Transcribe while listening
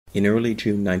In early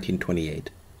June 1928,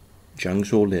 Zhang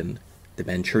Zuolin, the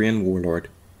Manchurian warlord,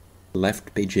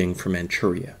 left Beijing for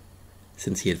Manchuria,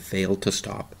 since he had failed to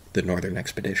stop the northern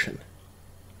expedition.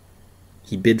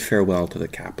 He bid farewell to the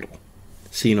capital,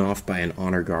 seen off by an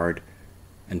honor guard,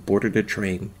 and boarded a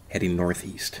train heading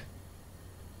northeast.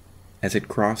 As it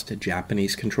crossed a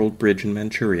Japanese-controlled bridge in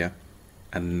Manchuria,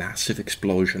 a massive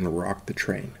explosion rocked the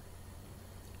train.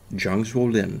 Zhang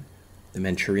Zuolin, the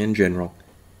Manchurian general,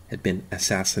 had been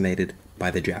assassinated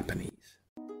by the Japanese.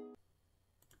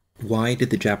 Why did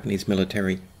the Japanese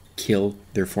military kill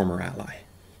their former ally?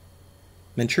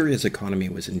 Manchuria's economy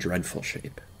was in dreadful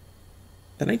shape.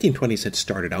 The 1920s had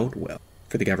started out well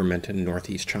for the government in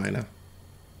northeast China.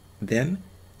 Then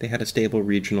they had a stable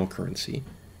regional currency,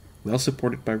 well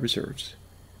supported by reserves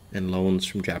and loans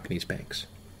from Japanese banks.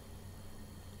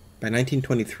 By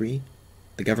 1923,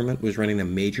 the government was running a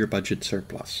major budget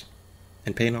surplus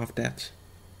and paying off debts.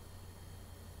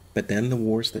 But then the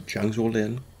wars that Zhang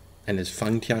Zuolin and his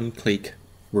Fengtian clique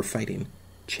were fighting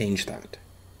changed that,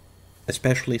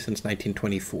 especially since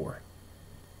 1924.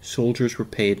 Soldiers were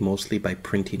paid mostly by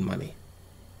printing money.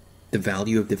 The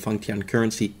value of the Fengtian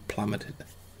currency plummeted.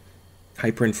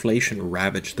 Hyperinflation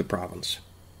ravaged the province.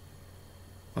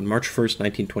 On March 1st,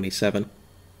 1927,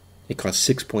 it cost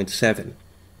 6.7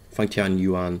 Fengtian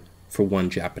yuan for one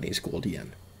Japanese gold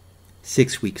yen.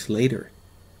 6 weeks later,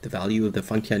 the value of the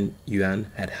Fengtian yuan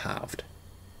had halved.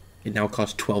 It now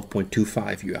cost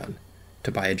 12.25 yuan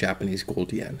to buy a Japanese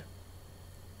gold yen.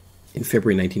 In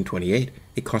February 1928,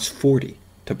 it cost 40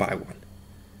 to buy one.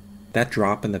 That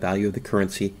drop in the value of the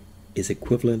currency is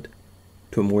equivalent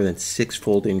to a more than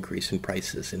six-fold increase in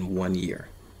prices in 1 year.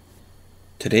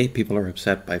 Today, people are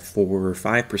upset by 4 or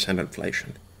 5%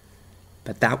 inflation,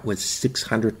 but that was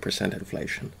 600%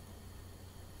 inflation.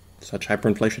 Such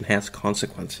hyperinflation has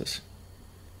consequences.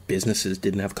 Businesses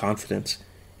didn't have confidence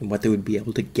in what they would be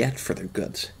able to get for their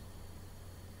goods.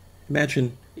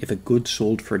 Imagine if a good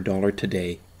sold for $1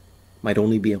 today might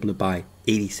only be able to buy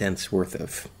 80 cents worth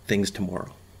of things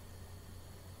tomorrow.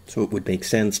 So it would make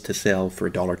sense to sell for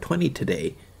 $1.20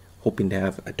 today, hoping to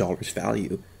have a dollar's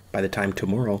value by the time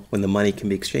tomorrow when the money can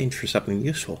be exchanged for something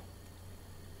useful.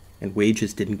 And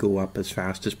wages didn't go up as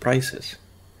fast as prices.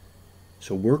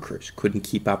 So workers couldn't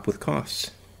keep up with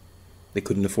costs. They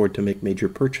couldn't afford to make major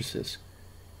purchases.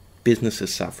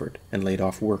 Businesses suffered and laid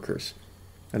off workers,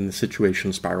 and the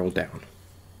situation spiraled down.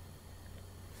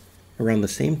 Around the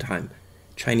same time,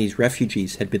 Chinese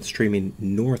refugees had been streaming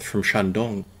north from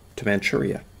Shandong to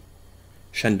Manchuria.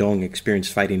 Shandong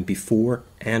experienced fighting before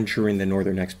and during the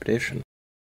northern expedition,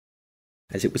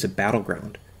 as it was a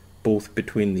battleground both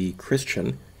between the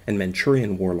Christian and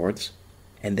Manchurian warlords,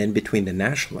 and then between the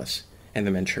Nationalists and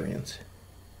the Manchurians.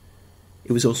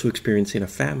 It was also experiencing a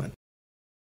famine.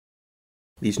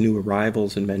 These new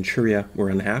arrivals in Manchuria were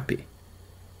unhappy,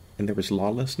 and there was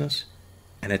lawlessness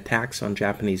and attacks on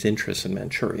Japanese interests in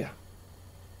Manchuria.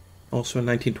 Also in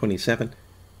 1927,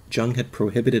 Zheng had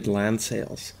prohibited land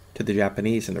sales to the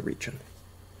Japanese in the region.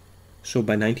 So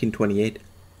by 1928,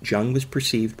 Zheng was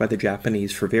perceived by the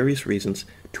Japanese for various reasons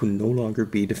to no longer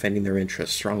be defending their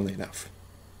interests strongly enough.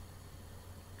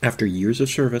 After years of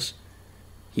service,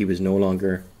 he was no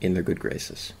longer in their good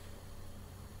graces.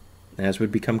 As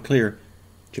would become clear,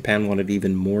 Japan wanted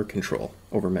even more control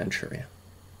over Manchuria.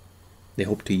 They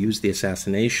hoped to use the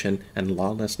assassination and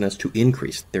lawlessness to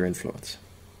increase their influence.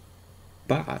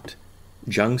 But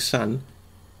Zheng's son,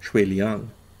 Xueliang,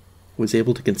 was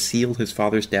able to conceal his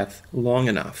father's death long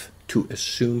enough to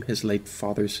assume his late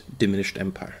father's diminished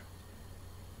empire.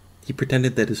 He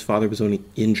pretended that his father was only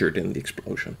injured in the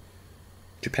explosion.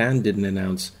 Japan didn't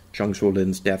announce Zhang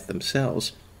Zuolin's death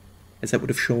themselves, as that would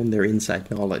have shown their inside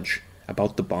knowledge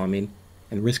about the bombing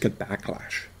and risk of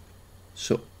backlash.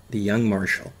 So the young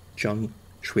marshal, Zhang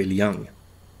Xueliang,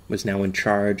 was now in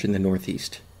charge in the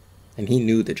northeast, and he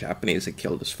knew the Japanese had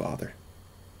killed his father.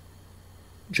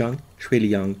 Zhang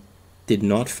Xueliang did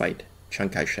not fight Chiang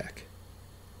Kai-shek.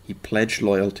 He pledged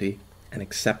loyalty and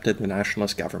accepted the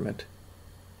nationalist government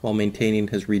while maintaining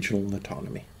his regional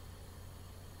autonomy.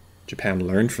 Japan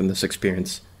learned from this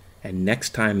experience, and next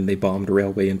time they bombed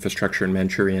railway infrastructure in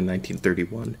Manchuria in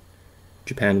 1931,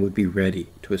 Japan would be ready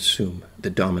to assume the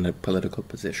dominant political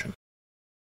position.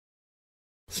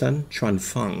 Sun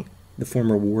Quanfeng, the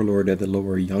former warlord of the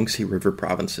lower Yangtze River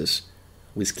provinces,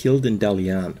 was killed in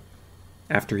Dalian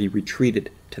after he retreated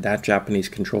to that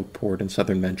Japanese-controlled port in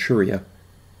southern Manchuria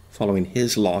following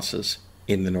his losses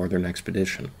in the northern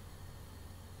expedition.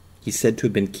 He's said to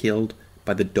have been killed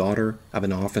by the daughter of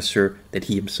an officer that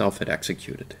he himself had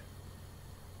executed.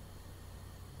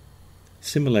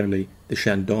 Similarly, the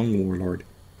Shandong warlord,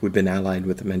 who had been allied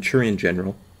with the Manchurian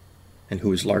general, and who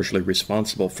was largely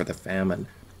responsible for the famine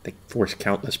that forced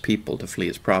countless people to flee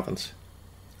his province,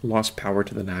 lost power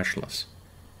to the Nationalists,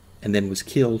 and then was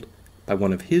killed by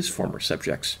one of his former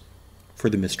subjects for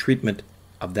the mistreatment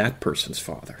of that person's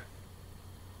father.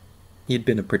 He had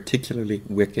been a particularly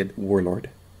wicked warlord.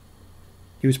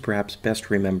 He was perhaps best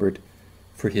remembered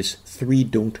for his 3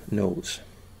 don't knows.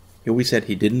 He always said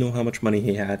he didn't know how much money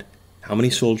he had, how many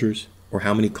soldiers, or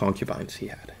how many concubines he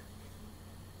had.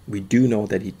 We do know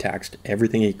that he taxed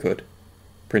everything he could,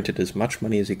 printed as much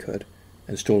money as he could,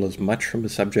 and stole as much from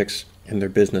his subjects and their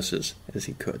businesses as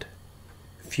he could.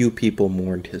 Few people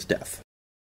mourned his death.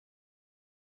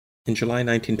 In July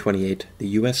 1928, the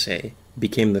USA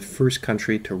became the first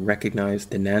country to recognize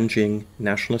the Nanjing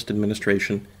Nationalist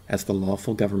administration as the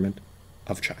lawful government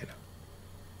of China.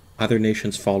 Other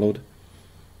nations followed,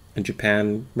 and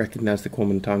Japan recognized the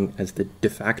Kuomintang as the de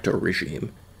facto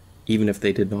regime, even if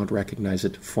they did not recognize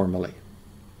it formally.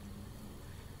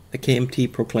 The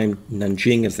KMT proclaimed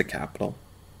Nanjing as the capital,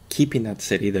 keeping that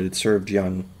city that had served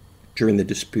Jiang during the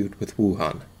dispute with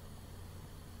Wuhan.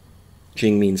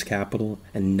 Jing means capital,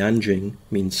 and Nanjing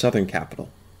means southern capital.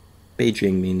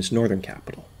 Beijing means northern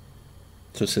capital.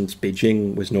 So since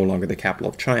Beijing was no longer the capital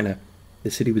of China,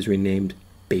 the city was renamed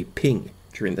Beiping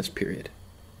during this period.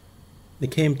 The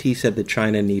KMT said that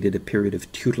China needed a period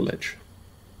of tutelage.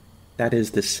 That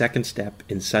is the second step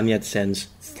in Sun Yat-sen's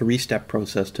 3-step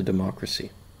process to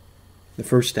democracy. The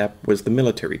first step was the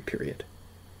military period.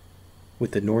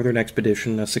 With the northern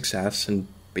expedition a success and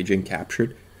Beijing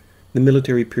captured, the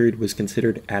military period was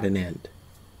considered at an end.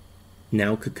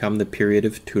 Now could come the period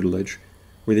of tutelage,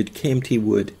 where the KMT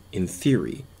would, in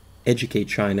theory, educate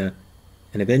China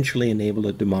and eventually enable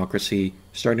a democracy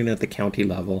starting at the county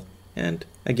level and,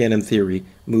 again in theory,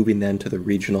 moving then to the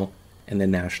regional and the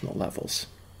national levels.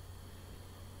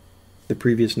 The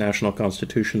previous national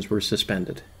constitutions were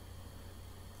suspended.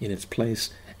 In its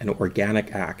place, an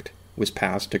organic act was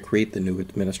passed to create the new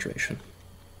administration.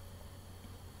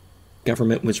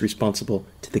 Government was responsible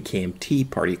to the KMT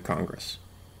Party Congress,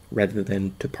 rather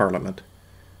than to Parliament.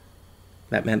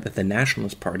 That meant that the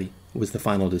Nationalist Party was the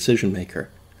final decision-maker,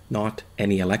 not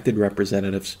any elected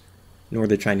representatives, nor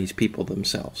the Chinese people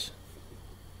themselves.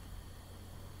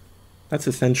 That's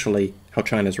essentially how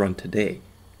China is run today,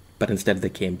 but instead of the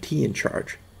KMT in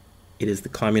charge, it is the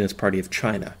Communist Party of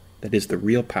China that is the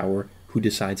real power who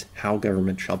decides how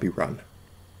government shall be run.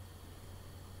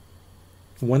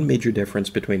 One major difference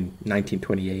between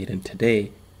 1928 and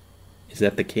today is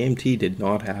that the KMT did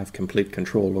not have complete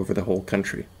control over the whole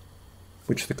country,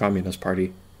 which the Communist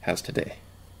Party has today.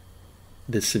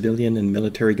 The civilian and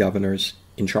military governors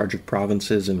in charge of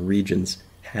provinces and regions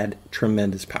had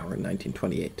tremendous power in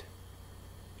 1928.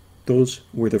 Those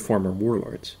were the former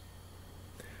warlords.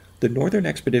 The northern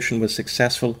expedition was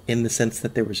successful in the sense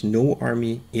that there was no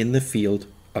army in the field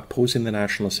opposing the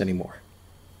Nationalists anymore.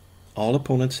 All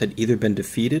opponents had either been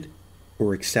defeated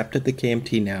or accepted the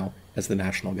KMT now as the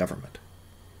national government.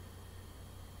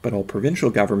 But all provincial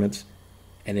governments,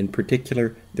 and in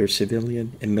particular their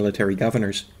civilian and military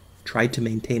governors, tried to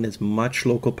maintain as much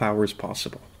local power as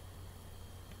possible.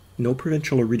 No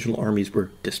provincial or regional armies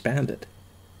were disbanded.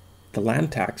 The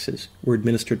land taxes were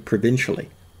administered provincially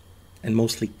and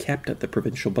mostly kept at the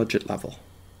provincial budget level.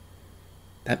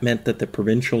 That meant that the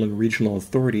provincial and regional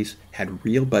authorities had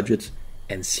real budgets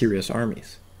and serious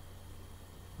armies.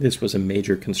 This was a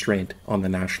major constraint on the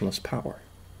nationalist power.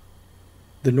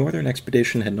 The northern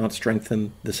expedition had not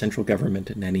strengthened the central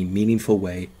government in any meaningful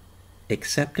way,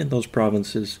 except in those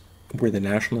provinces where the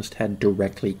nationalists had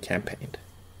directly campaigned.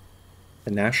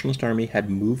 The nationalist army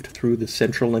had moved through the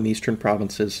central and eastern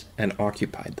provinces and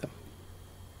occupied them.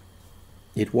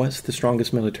 It was the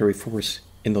strongest military force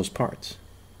in those parts.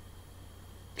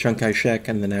 Chiang Kai-shek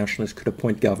and the nationalists could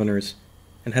appoint governors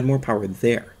and had more power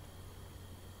there.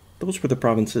 Those were the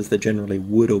provinces that generally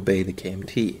would obey the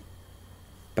KMT.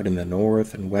 But in the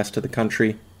north and west of the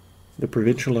country, the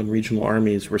provincial and regional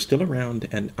armies were still around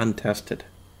and untested.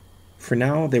 For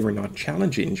now, they were not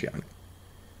challenging Jiang,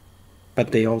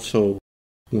 but they also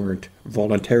weren't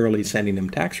voluntarily sending him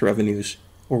tax revenues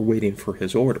or waiting for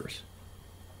his orders.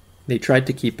 They tried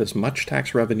to keep as much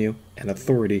tax revenue and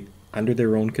authority under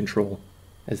their own control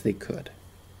as they could.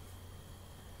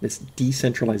 This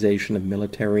decentralization of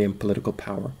military and political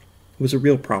power was a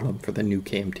real problem for the new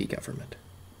KMT government.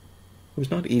 It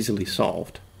was not easily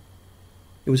solved.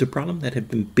 It was a problem that had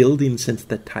been building since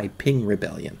the Taiping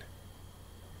Rebellion.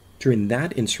 During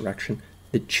that insurrection,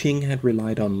 the Qing had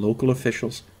relied on local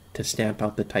officials to stamp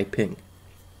out the Taiping.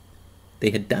 They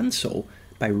had done so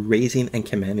by raising and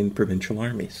commanding provincial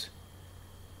armies.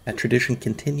 That tradition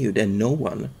continued, and no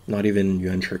one, not even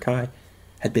Yuan Shikai,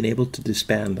 had been able to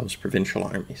disband those provincial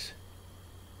armies.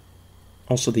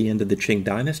 Also, the end of the Qing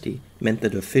dynasty meant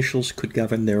that officials could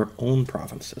govern their own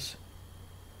provinces.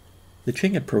 The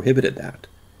Qing had prohibited that,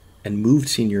 and moved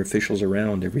senior officials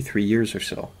around every 3 years or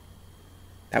so.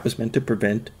 That was meant to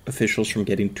prevent officials from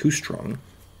getting too strong,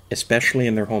 especially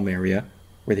in their home area,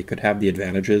 where they could have the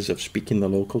advantages of speaking the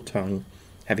local tongue,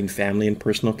 having family and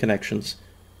personal connections,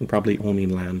 and probably owning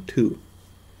land too.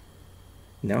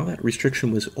 Now that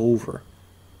restriction was over,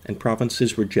 and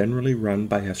provinces were generally run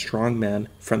by a strong man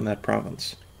from that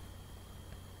province.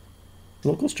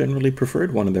 Locals generally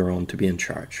preferred one of their own to be in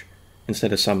charge,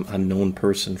 instead of some unknown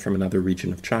person from another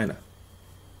region of China.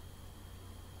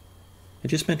 I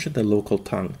just mentioned the local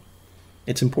tongue.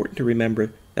 It's important to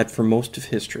remember that for most of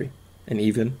history, and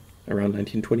even around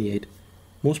 1928,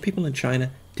 most people in China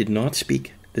did not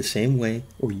speak the same way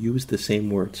or use the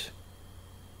same words.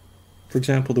 For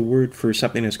example, the word for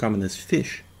something as common as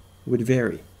fish would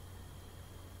vary.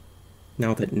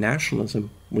 Now that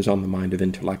nationalism was on the mind of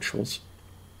intellectuals,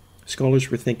 scholars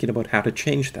were thinking about how to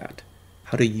change that,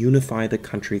 how to unify the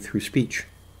country through speech.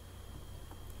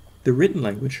 The written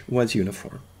language was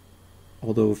uniform,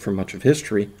 although for much of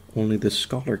history only the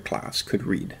scholar class could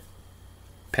read.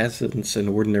 Peasants and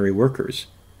ordinary workers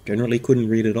generally couldn't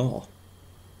read at all.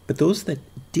 But those that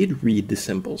did read the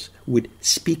symbols would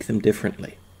speak them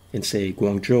differently in, say,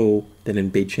 Guangzhou than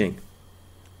in Beijing.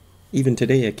 Even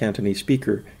today, a Cantonese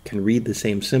speaker can read the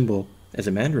same symbol as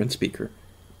a Mandarin speaker,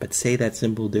 but say that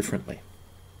symbol differently.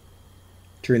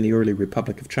 During the early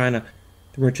Republic of China,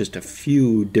 there weren't just a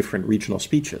few different regional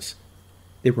speeches.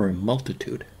 There were a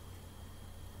multitude.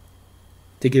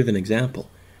 To give an example,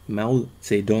 Mao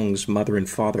Zedong's mother and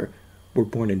father were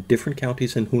born in different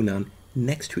counties in Hunan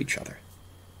next to each other.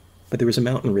 But there was a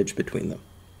mountain ridge between them.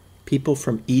 People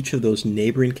from each of those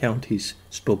neighboring counties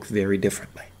spoke very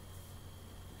differently.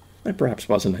 That perhaps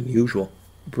wasn't unusual.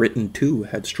 Britain, too,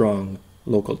 had strong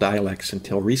local dialects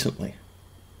until recently.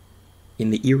 In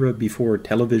the era before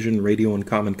television, radio, and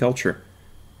common culture,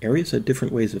 areas had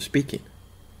different ways of speaking.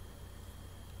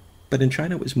 But in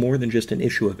China, it was more than just an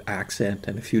issue of accent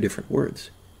and a few different words.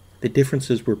 The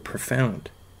differences were profound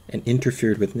and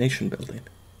interfered with nation building.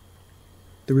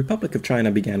 The Republic of China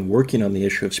began working on the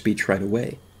issue of speech right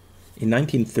away. In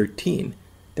 1913,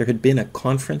 there had been a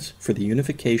conference for the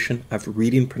unification of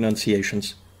reading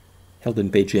pronunciations held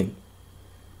in Beijing.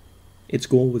 Its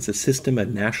goal was a system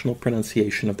of national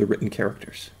pronunciation of the written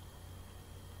characters.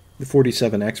 The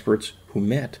 47 experts who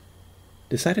met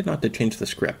decided not to change the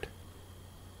script.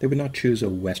 They would not choose a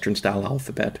Western-style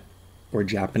alphabet or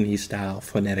Japanese-style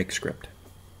phonetic script.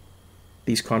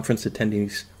 These conference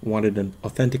attendees wanted an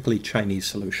authentically Chinese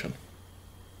solution.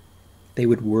 They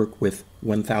would work with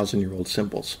 1,000-year-old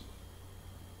symbols.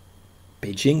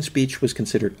 Beijing speech was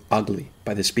considered ugly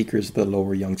by the speakers of the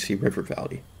lower Yangtze River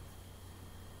Valley.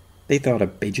 They thought a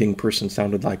Beijing person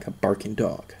sounded like a barking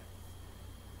dog.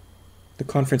 The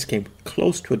conference came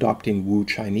close to adopting Wu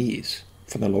Chinese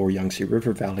from the lower Yangtze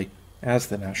River Valley as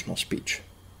the national speech.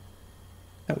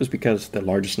 That was because the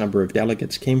largest number of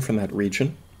delegates came from that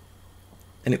region,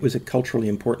 and it was a culturally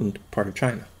important part of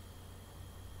China.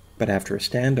 But after a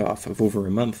standoff of over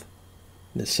a month,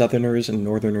 the Southerners and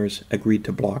Northerners agreed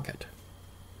to block it.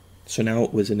 So now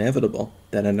it was inevitable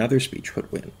that another speech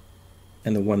would win,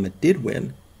 and the one that did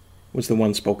win was the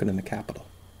one spoken in the capital.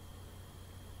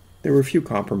 There were a few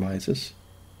compromises,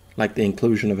 like the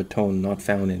inclusion of a tone not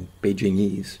found in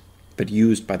Beijingese, but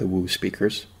used by the Wu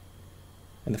speakers,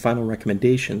 and the final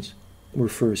recommendations were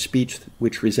for a speech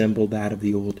which resembled that of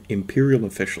the old imperial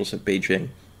officials of Beijing,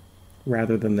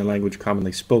 rather than the language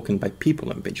commonly spoken by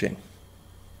people in Beijing.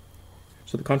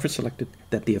 So the conference selected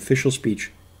that the official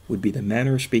speech would be the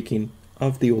manner of speaking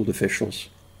of the old officials,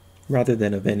 rather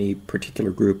than of any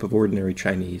particular group of ordinary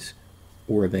Chinese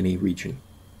or of any region.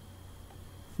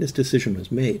 This decision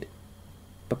was made,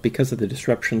 but because of the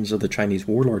disruptions of the Chinese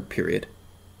warlord period,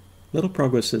 little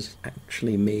progress is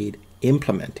actually made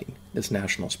implementing this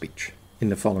national speech in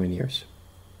the following years.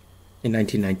 In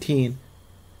 1919,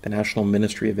 the National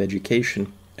Ministry of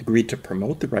Education agreed to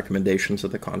promote the recommendations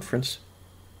of the conference,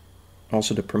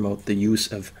 also to promote the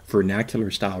use of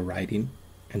vernacular-style writing,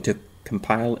 and to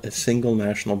compile a single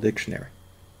national dictionary.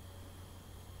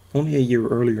 Only a year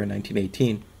earlier, in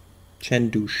 1918, Chen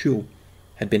Duxiu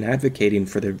had been advocating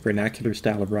for the vernacular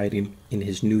style of writing in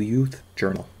his New Youth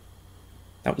journal.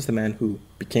 That was the man who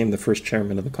became the first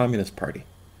chairman of the Communist Party.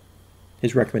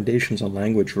 His recommendations on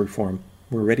language reform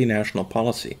were already national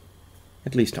policy,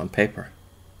 at least on paper.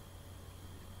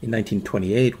 In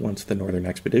 1928, once the Northern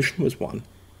Expedition was won,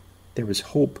 there was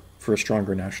hope for a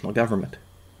stronger national government.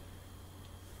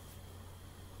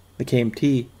 The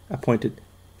KMT appointed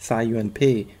Tsai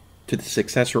Yuen-pei to the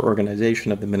successor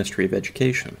organization of the Ministry of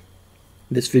Education.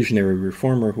 This visionary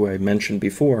reformer who I mentioned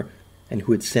before, and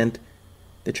who had sent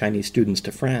the Chinese students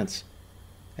to France,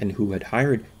 and who had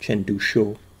hired Chen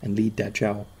Duxiu and Li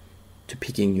Dajiao to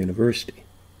Peking University.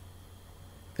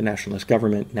 The nationalist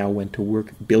government now went to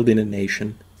work building a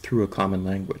nation through a common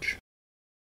language.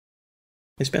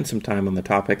 I spent some time on the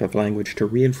topic of language to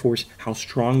reinforce how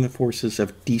strong the forces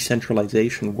of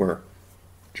decentralization were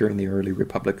during the early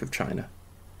Republic of China.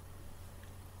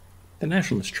 The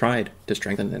nationalists tried to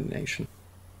strengthen the nation.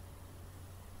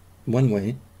 One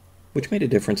way, which made a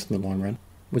difference in the long run,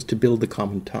 was to build the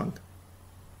common tongue.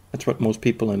 That's what most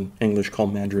people in English call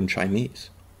Mandarin Chinese.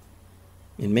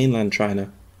 In mainland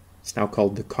China, it's now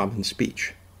called the common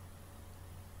speech.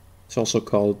 It's also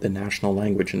called the national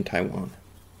language in Taiwan.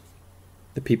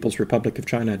 The People's Republic of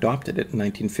China adopted it in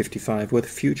 1955 with a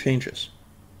few changes.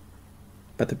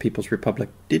 But the People's Republic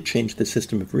did change the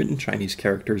system of written Chinese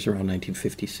characters around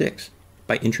 1956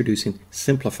 by introducing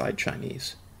simplified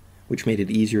Chinese, which made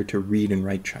it easier to read and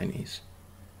write Chinese.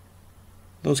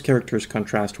 Those characters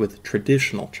contrast with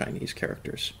traditional Chinese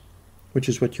characters, which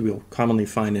is what you will commonly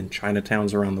find in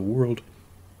Chinatowns around the world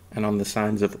and on the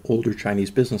signs of older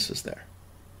Chinese businesses there.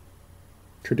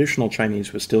 Traditional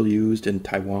Chinese was still used in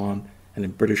Taiwan and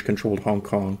in British-controlled Hong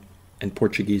Kong and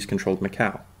Portuguese-controlled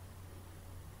Macau.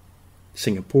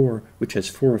 Singapore, which has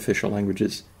 4 official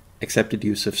languages, accepted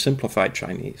use of simplified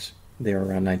Chinese there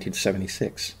around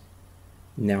 1976.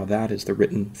 Now that is the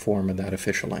written form of that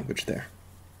official language there.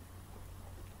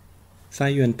 Tsai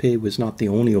Yuen-pei was not the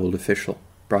only old official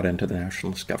brought into the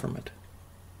nationalist government.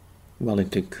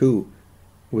 Wellington Koo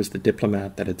was the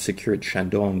diplomat that had secured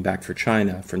Shandong back for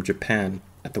China from Japan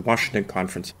at the Washington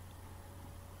Conference.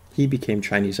 He became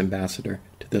Chinese ambassador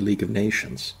to the League of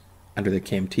Nations under the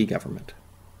KMT government.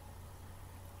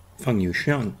 Feng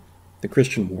Yuxiang, the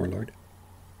Christian warlord,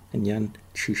 and Yan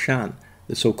Qishan,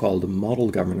 the so-called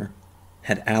model governor,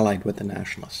 had allied with the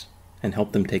nationalists and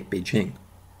helped them take Beijing.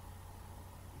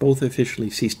 Both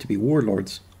officially ceased to be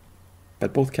warlords,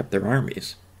 but both kept their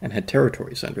armies and had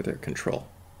territories under their control.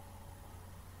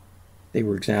 They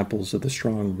were examples of the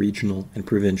strong regional and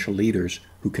provincial leaders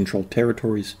who controlled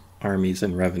territories, armies,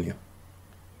 and revenue.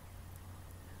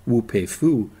 Wu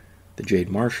Peifu, the Jade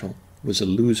Marshal, was a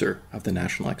loser of the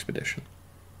national expedition.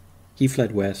 He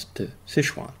fled west to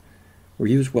Sichuan, where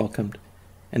he was welcomed,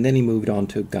 and then he moved on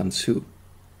to Gansu.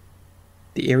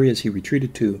 The areas he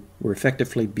retreated to were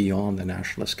effectively beyond the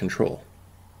nationalist control,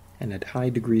 and had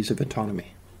high degrees of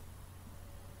autonomy.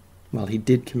 While he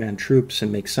did command troops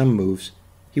and make some moves,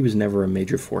 he was never a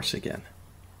major force again.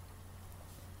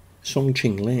 Song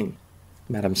Qingling,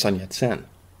 Madame Sun Yat,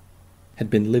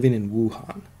 had been living in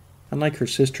Wuhan, unlike her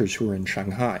sisters who were in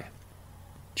Shanghai.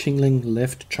 Qingling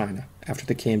left China after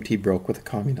the KMT broke with the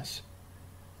communists.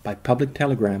 By public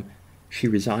telegram, she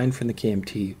resigned from the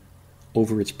KMT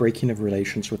over its breaking of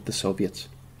relations with the Soviets.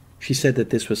 She said that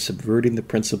this was subverting the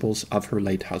principles of her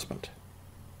late husband.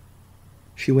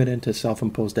 She went into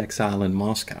self-imposed exile in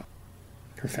Moscow.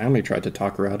 Her family tried to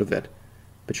talk her out of it,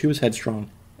 but she was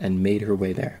headstrong and made her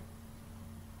way there.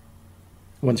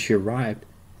 Once she arrived,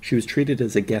 she was treated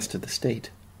as a guest of the state.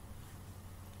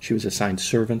 She was assigned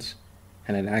servants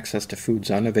and had access to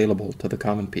foods unavailable to the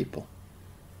common people.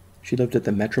 She lived at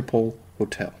the Metropole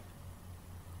Hotel.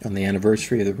 On the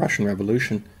anniversary of the Russian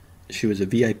Revolution, she was a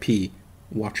VIP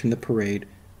watching the parade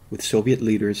with Soviet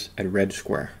leaders at Red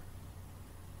Square.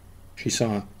 She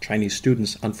saw Chinese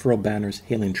students unfurl banners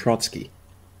hailing Trotsky.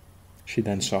 She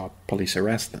then saw police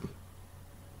arrest them.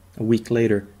 A week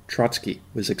later, Trotsky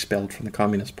was expelled from the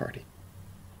Communist Party.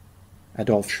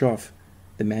 Adolphe Schoff,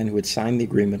 the man who had signed the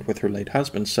agreement with her late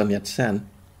husband, Sun Yat-sen,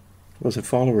 was a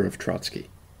follower of Trotsky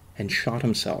and shot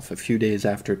himself a few days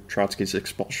after Trotsky's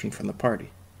expulsion from the party.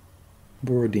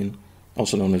 Borodin,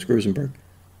 also known as Grusenberg,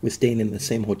 was staying in the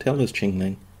same hotel as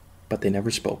Qingling, but they never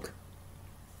spoke.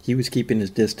 He was keeping his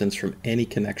distance from any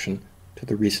connection to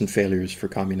the recent failures for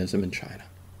communism in China.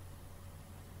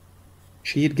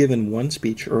 She had given one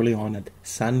speech early on at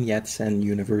Sun Yat-sen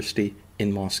University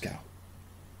in Moscow.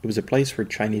 It was a place where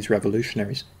Chinese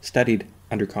revolutionaries studied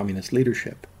under communist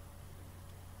leadership.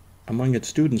 Among its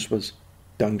students was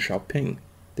Deng Xiaoping,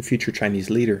 the future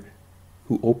Chinese leader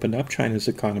who opened up China's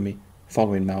economy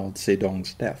following Mao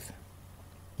Zedong's death.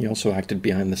 He also acted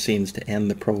behind the scenes to end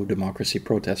the pro-democracy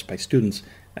protests by students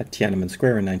at Tiananmen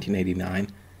Square in 1989,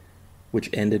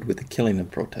 which ended with the killing of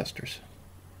protesters.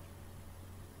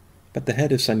 But the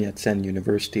head of Sun Yat-sen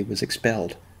University was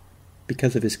expelled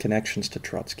because of his connections to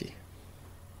Trotsky.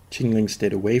 Qingling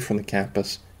stayed away from the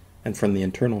campus and from the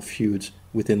internal feuds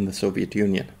within the Soviet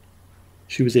Union.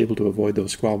 She was able to avoid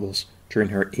those squabbles during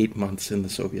her 8 months in the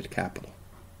Soviet capital.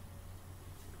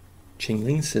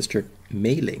 Qingling's sister,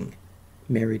 Mei Ling,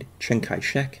 married Chiang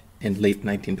Kai-shek in late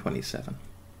 1927.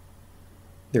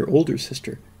 Their older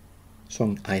sister,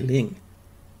 Song Qingling,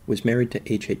 was married to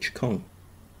H. Kung.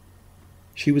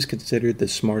 She was considered the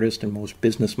smartest and most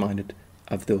business-minded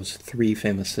of those 3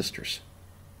 famous sisters.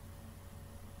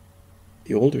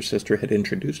 The older sister had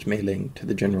introduced Mei Ling to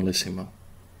the Generalissimo.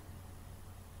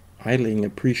 Ling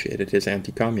appreciated his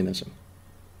anti-communism,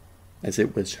 as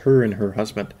it was her and her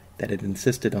husband that had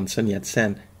insisted on Sun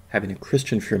Yat-sen having a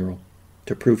Christian funeral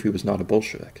to prove he was not a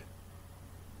Bolshevik.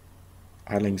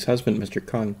 Ling's husband, Mr.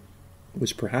 Kung,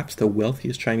 was perhaps the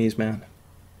wealthiest Chinese man.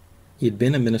 He had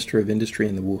been a minister of industry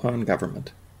in the Wuhan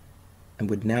government and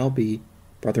would now be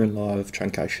brother-in-law of Chiang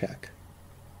Kai-shek.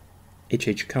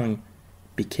 H. Kung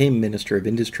became Minister of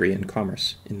Industry and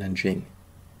Commerce in Nanjing.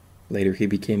 Later he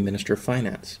became Minister of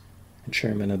Finance and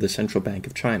Chairman of the Central Bank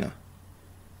of China.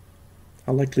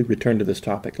 I'll likely return to this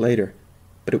topic later,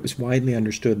 but it was widely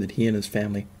understood that he and his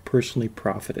family personally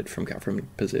profited from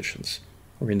government positions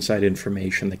or inside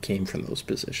information that came from those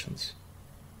positions.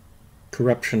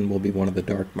 Corruption will be one of the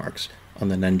dark marks on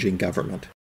the Nanjing government.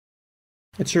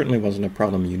 It certainly wasn't a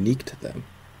problem unique to them.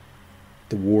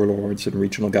 The warlords and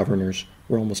regional governors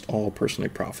were almost all personally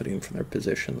profiting from their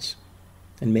positions,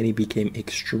 and many became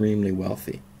extremely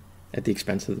wealthy at the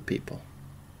expense of the people.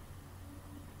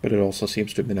 But it also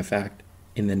seems to have been a fact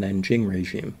in the Nanjing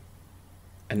regime,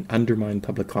 and undermined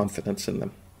public confidence in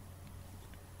them.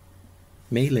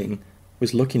 Mei Ling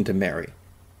was looking to marry,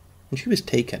 and she was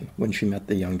taken when she met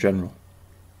the young general.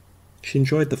 She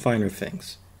enjoyed the finer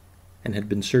things, and had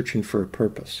been searching for a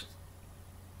purpose.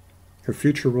 Her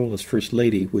future role as First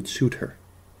Lady would suit her.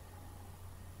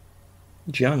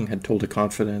 Jiang had told a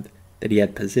confidant that he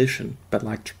had position but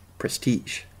lacked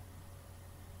prestige.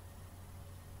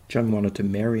 Jiang wanted to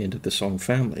marry into the Song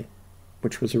family,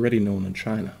 which was already known in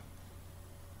China.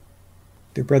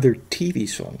 Their brother TV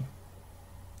Song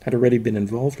had already been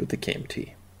involved with the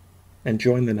KMT and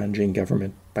joined the Nanjing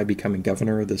government by becoming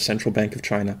governor of the Central Bank of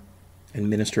China and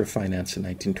Minister of Finance in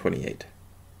 1928.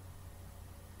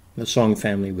 The Song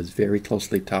family was very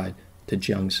closely tied to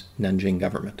Jiang's Nanjing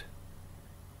government.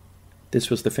 This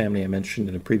was the family I mentioned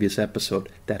in a previous episode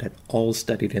that had all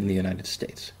studied in the United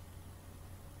States,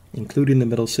 including the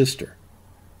middle sister,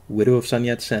 widow of Sun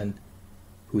Yat-sen,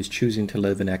 who was choosing to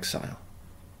live in exile.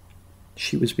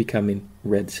 She was becoming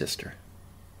Red Sister.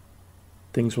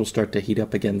 Things will start to heat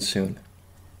up again soon.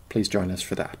 Please join us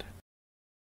for that.